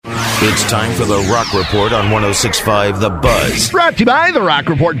It's time for the Rock Report on 106.5 The Buzz. Brought to you by the Rock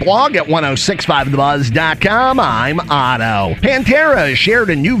Report blog at 1065thebuzz.com. I'm Otto. Pantera shared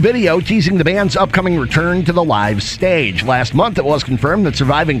a new video teasing the band's upcoming return to the live stage. Last month, it was confirmed that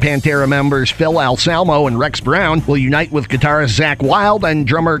surviving Pantera members Phil Anselmo and Rex Brown will unite with guitarist Zakk Wylde and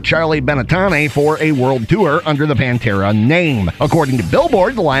drummer Charlie Benetton for a world tour under the Pantera name. According to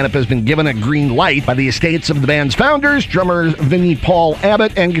Billboard, the lineup has been given a green light by the estates of the band's founders, drummer Vinnie Paul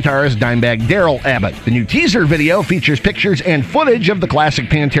Abbott and guitarist Dimebag Darrell Abbott. The new teaser video features pictures and footage of the classic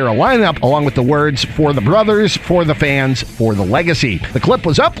Pantera lineup, along with the words, "For the brothers, for the fans, for the legacy." The clip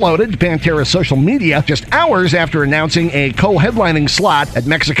was uploaded to Pantera's social media just hours after announcing a co-headlining slot at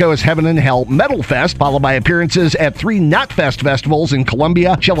Mexico's Heaven and Hell Metal Fest, followed by appearances at 3 Knotfest festivals in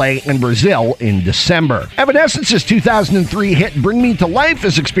Colombia, Chile, and Brazil in December. Evanescence's 2003 hit Bring Me to Life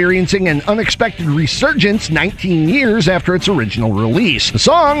is experiencing an unexpected resurgence 19 years after its original release. The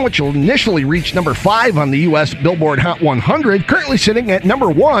song, which will initially reach number 5 on the U.S. Billboard Hot 100, currently sitting at number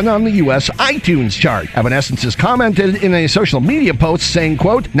 1 on the U.S. iTunes chart. Evanescence has commented in a social media post saying,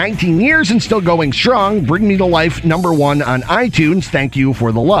 quote, 19 years and still going strong, Bring Me to Life number 1 on iTunes, thank you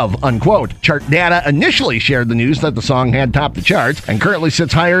for the love, unquote. Chart data initially shared the news that the song had topped the charts and currently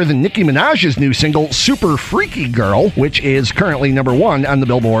sits higher than Nicki Minaj's new single, Super Freaky Girl, which is currently number 1 on the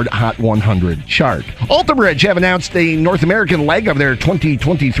Billboard Hot 100 chart. Alter Bridge have announced a North American leg of their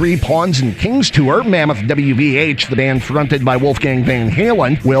 2023 Pawns and Kings tour. Mammoth WVH, the band fronted by Wolfgang Van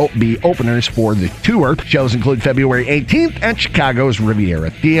Halen, will be openers for the tour. Shows include February 18th at Chicago's Riviera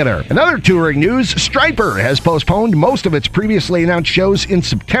Theater. In other touring news, Stryper has postponed most of its previously announced shows in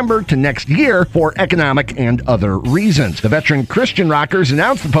September to next year for economic and other reasons. The veteran Christian rockers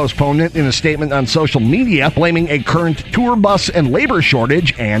announced the postponement in a statement on social media, blaming a current tour bus and labor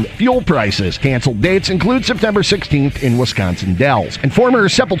shortage and fuel prices. Canceled dates include September 16th in Wisconsin Dells. And former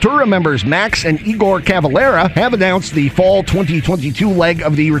Sepultura members Max and Igor Cavalera have announced the fall 2022 leg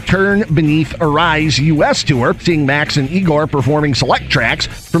of the Return Beneath Arise U.S. tour, seeing Max and Igor performing select tracks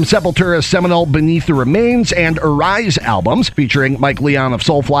from Sepultura's seminal Beneath the Remains and Arise albums, featuring Mike Leon of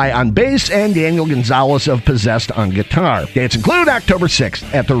Soulfly on bass and Daniel Gonzalez of Possessed on guitar. Dates include October 6th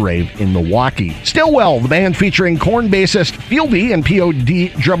at the Rave in Milwaukee. Stillwell, the band featuring Korn bassist Fieldy and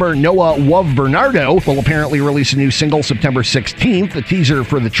POD drummer Noah Wov Bernardo, will apparently release a new single September 16th. The teaser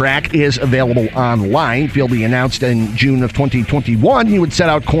for the track is available online. Fieldy announced in June of 2021 he would set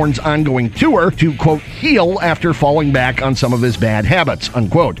out Korn's ongoing tour to, quote, heal after falling back on some of his bad habits,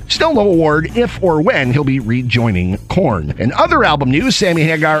 unquote. Still no word if or when he'll be rejoining Korn. In other album news, Sammy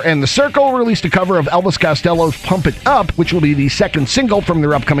Hagar and The Circle released a cover of Elvis Costello's Pump It Up, which will be the second single from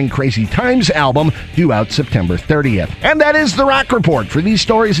their upcoming Crazy Times album, due out September 30th. And that is The Rock Report. For these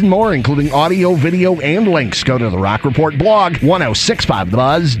stories and more, including audio, video, and links, go to the Rock Report blog,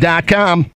 1065thebuzz.com.